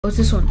What's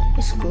this one?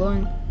 It's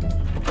glowing.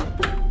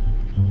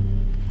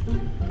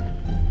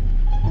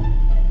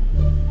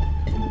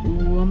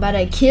 Ooh, I'm about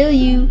to kill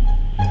you.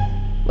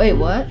 Wait,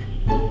 what?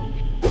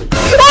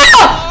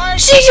 Ah!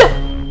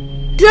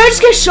 Did I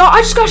just get shot? I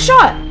just got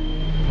shot.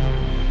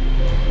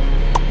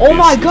 Oh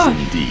my god.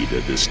 This is indeed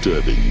a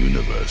disturbing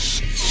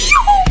universe.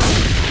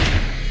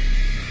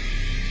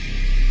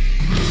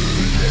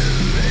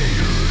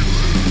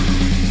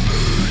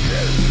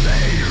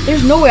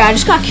 There's no way I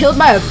just got killed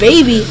by a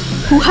baby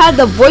who had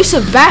the voice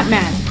of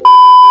Batman.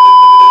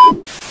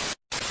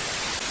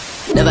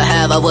 Never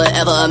have I would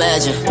ever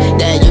imagine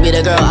that you be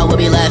the girl I would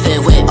be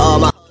laughing with. All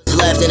my hoes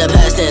left in the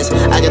past tense.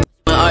 I can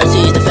my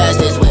RT's the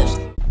fastest whips.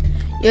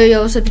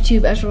 Yo, what's up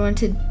YouTube, everyone?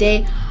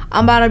 Today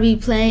I'm about to be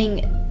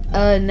playing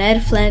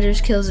Ned Flanders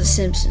Kills the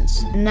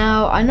Simpsons.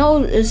 Now I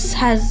know it's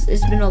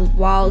been a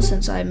while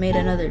since I made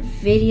another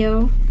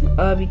video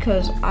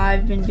because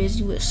I've been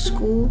busy with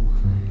school.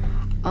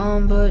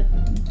 But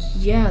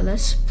yeah,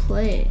 let's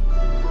play it.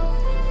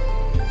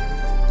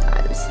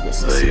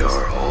 They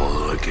are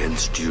all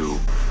against you.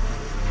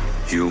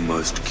 You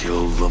must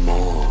kill them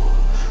all.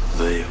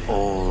 They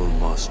all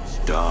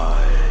must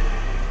die.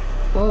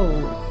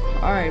 Whoa.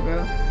 Alright,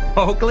 bro.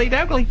 Oakley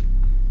dokley.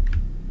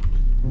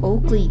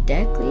 Oakley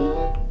Deckley?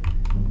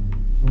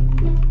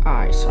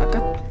 Alright, so I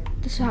got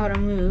this is how to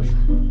move.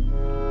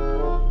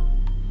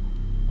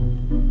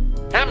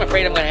 I'm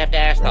afraid I'm gonna have to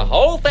ask the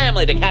whole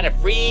family to kind of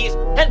freeze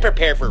and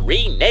prepare for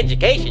reading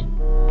education.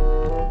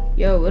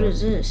 Yo, what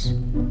is this?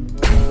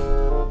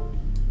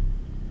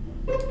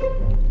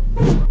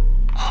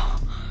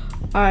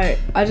 Alright,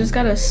 I just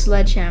got a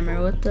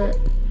sledgehammer. What the?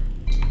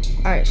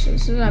 Alright, so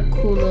this is a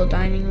cool little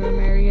dining room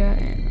area.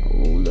 And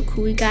oh, look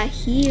who we got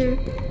here.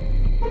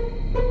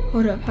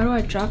 Hold up, how do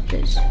I drop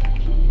this? I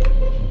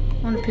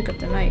want to pick up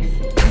the knife.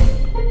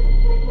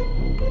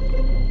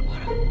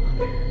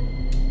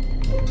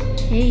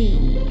 Hey.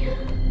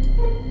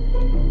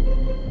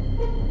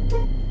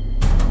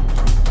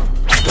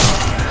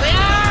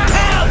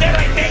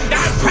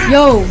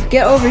 Yo,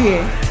 get over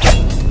here.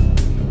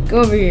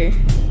 Go over here.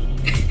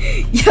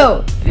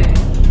 Yo.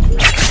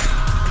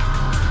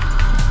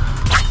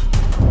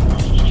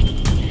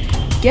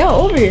 Get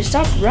over here.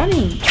 Stop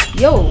running.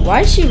 Yo,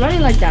 why is she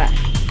running like that?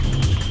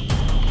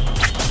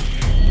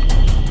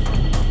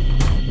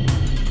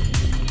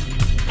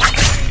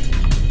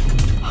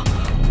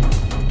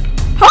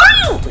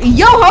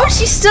 Yo, how is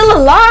she still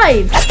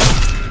alive?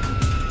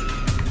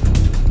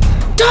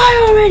 Die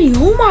already!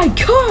 Oh my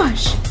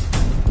gosh!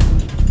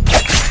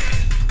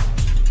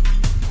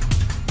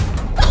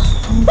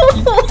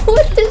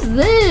 What is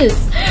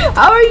this?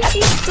 How are you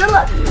still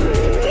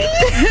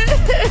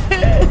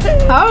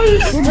How are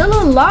you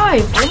still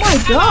alive? Oh my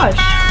gosh!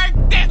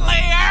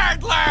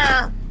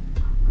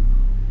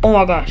 Oh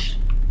my gosh.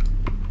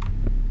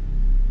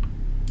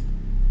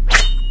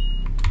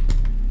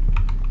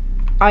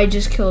 I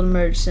just killed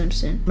Merge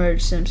Simpson.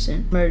 Merge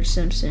Simpson. Merge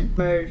Simpson.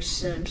 Merge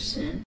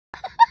Simpson.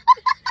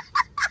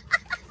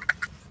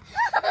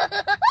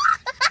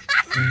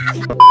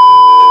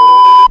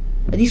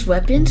 Are these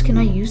weapons? Can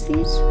I use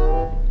these?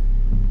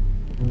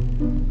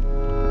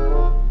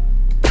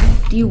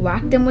 Do you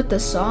whack them with the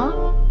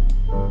saw?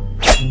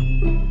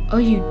 Oh,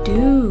 you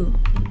do.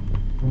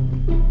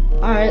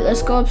 Alright,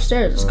 let's go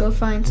upstairs. Let's go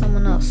find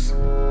someone else.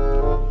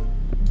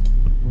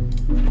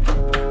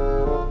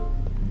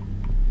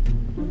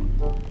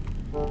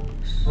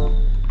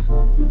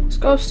 Let's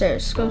go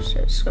upstairs. Let's go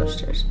upstairs. Let's go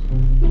upstairs.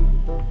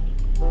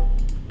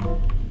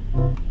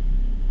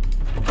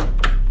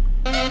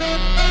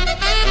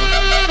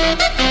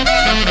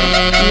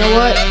 You know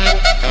what?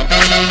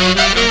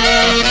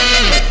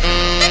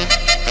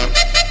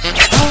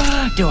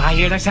 Do I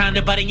hear the sound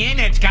of butting in?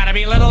 It's gotta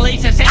be little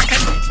Lisa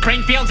Simpson,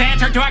 Springfield's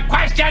answer to a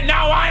question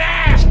no one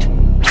asked!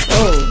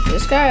 Oh,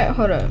 this guy,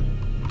 hold up.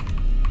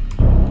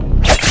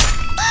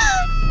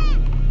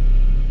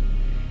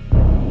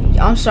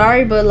 I'm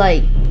sorry, but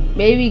like,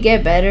 maybe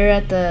get better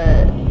at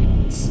the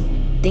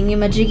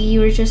thingy-majiggy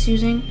you were just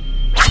using.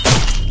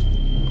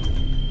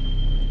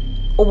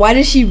 Oh, why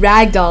did she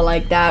ragdoll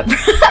like that?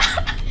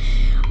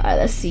 Alright,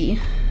 let's see.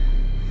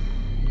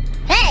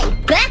 Hey,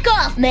 back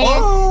off, man!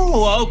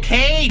 Oh,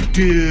 okay,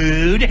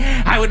 dude.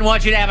 I wouldn't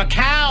want you to have a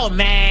cow,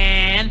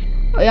 man.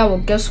 Oh yeah, well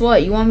guess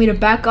what? You want me to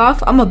back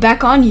off? I'm gonna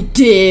back on you,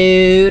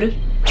 dude.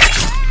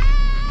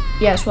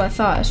 Yeah, that's what I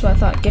thought. That's what I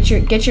thought. Get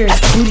your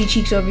booty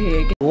cheeks over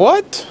here.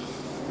 What?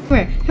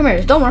 Come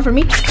here. Don't run from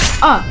me.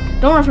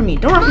 Don't run from me.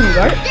 Don't run from me,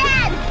 Bart.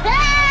 Dad,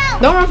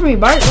 help! Don't run from me,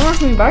 Bart. Don't run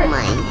from me, Bart.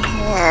 My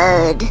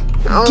head.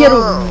 Get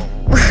over.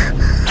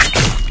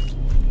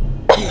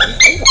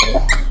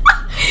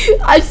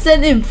 I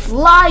sent him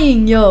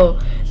flying, yo.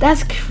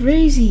 That's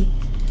crazy.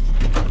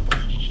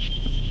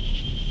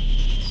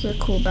 This is a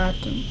cool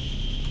bathroom.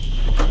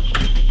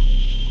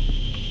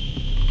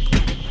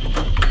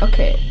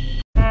 Okay.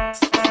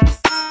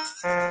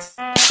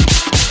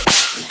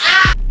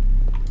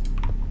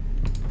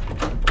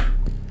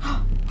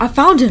 I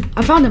found him.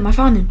 I found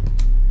him.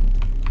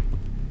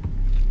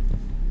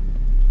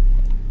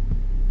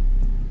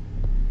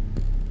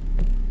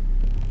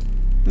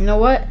 You know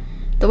what?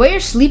 The way you're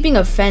sleeping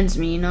offends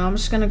me, you know? I'm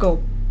just gonna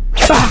go.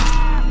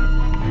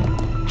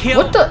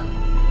 Kill What the?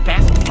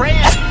 best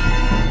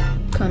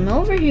friend. Come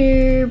over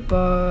here,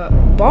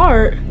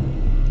 Bart.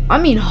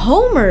 I mean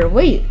Homer.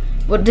 Wait,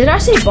 what did I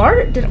say?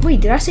 Bart?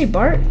 Did I say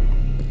Bart?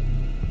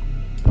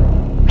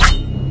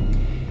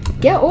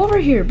 Get over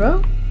here,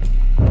 bro.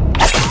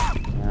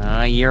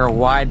 Your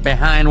wide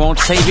behind won't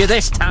save you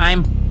this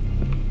time.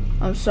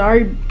 I'm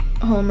sorry,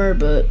 Homer,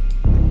 but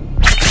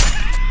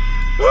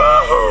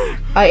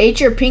I ate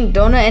your pink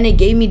donut and it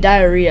gave me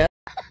diarrhea.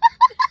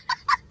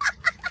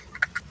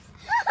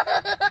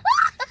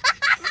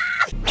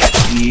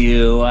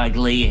 You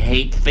ugly,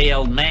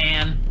 hate-filled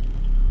man.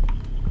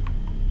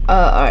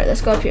 Alright,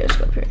 let's go up here, let's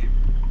go up here.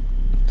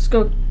 Let's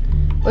go.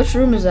 Which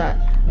room is that?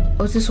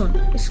 Oh, it's this one.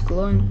 It's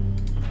glowing.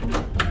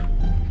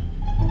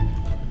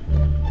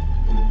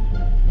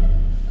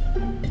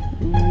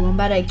 Ooh, I'm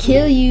about to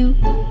kill you.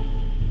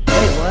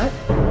 Wait, what?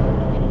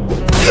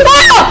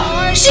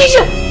 Ah!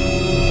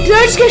 Did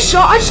I just get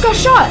shot? I just got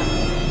shot.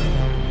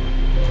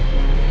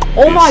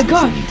 Oh my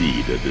god. This is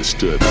indeed a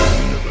disturbing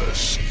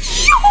universe.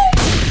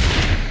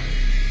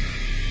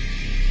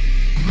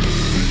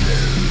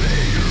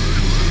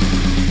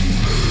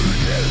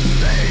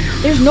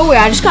 There's no way.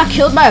 I just got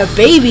killed by a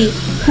baby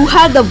who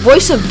had the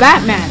voice of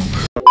Batman.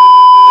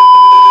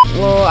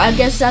 Well, I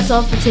guess that's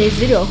all for today's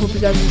video. I hope you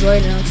guys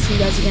enjoyed, and I'll see you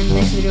guys again in the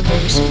next video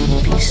very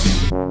soon.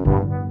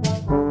 Peace.